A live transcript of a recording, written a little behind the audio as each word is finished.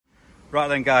Right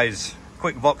then guys,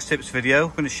 quick Vaux tips video.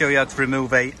 I'm going to show you how to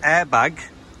remove a airbag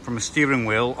from a steering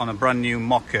wheel on a brand new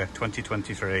Mokka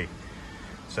 2023.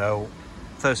 So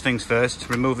first things first,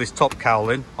 remove this top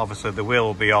cowling. Obviously the wheel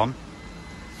will be on.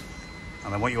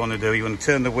 And then what you want to do, you want to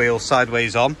turn the wheel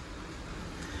sideways on.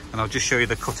 And I'll just show you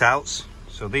the cutouts.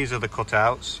 So these are the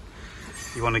cutouts.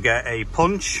 You want to get a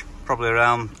punch, probably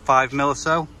around 5mm or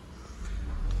so.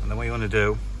 And then what you want to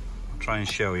do, I'll try and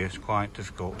show you, it's quite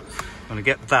difficult. You want to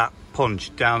get that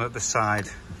punch down at the side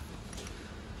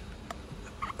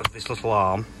of this little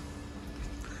arm.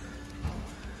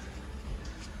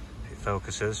 It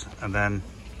focuses, and then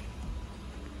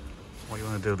what you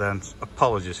want to do then,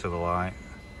 apologies for the light,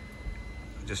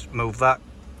 just move that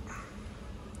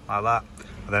like that,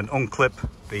 and then unclip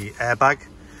the airbag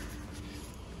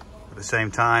at the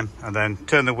same time, and then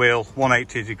turn the wheel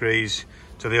 180 degrees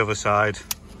to the other side.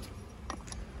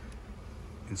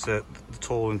 Insert the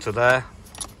tool into there.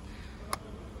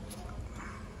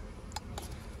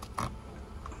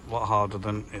 A lot harder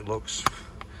than it looks.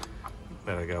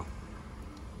 There we go.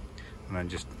 And then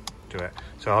just do it.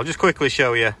 So I'll just quickly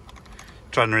show you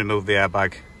trying to remove the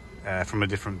airbag from a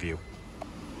different view.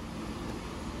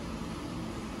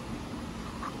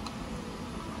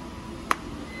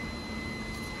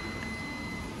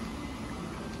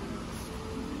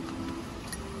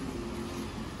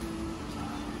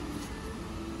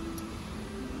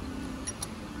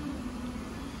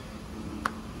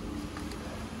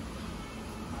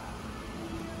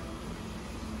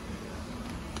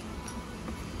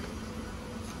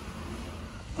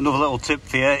 Another little tip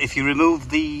for you, if you remove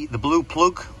the blue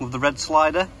plug with the red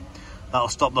slider, that'll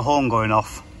stop the horn going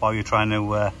off while you're trying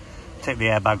to take the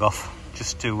airbag off,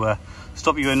 just to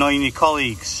stop you annoying your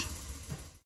colleagues.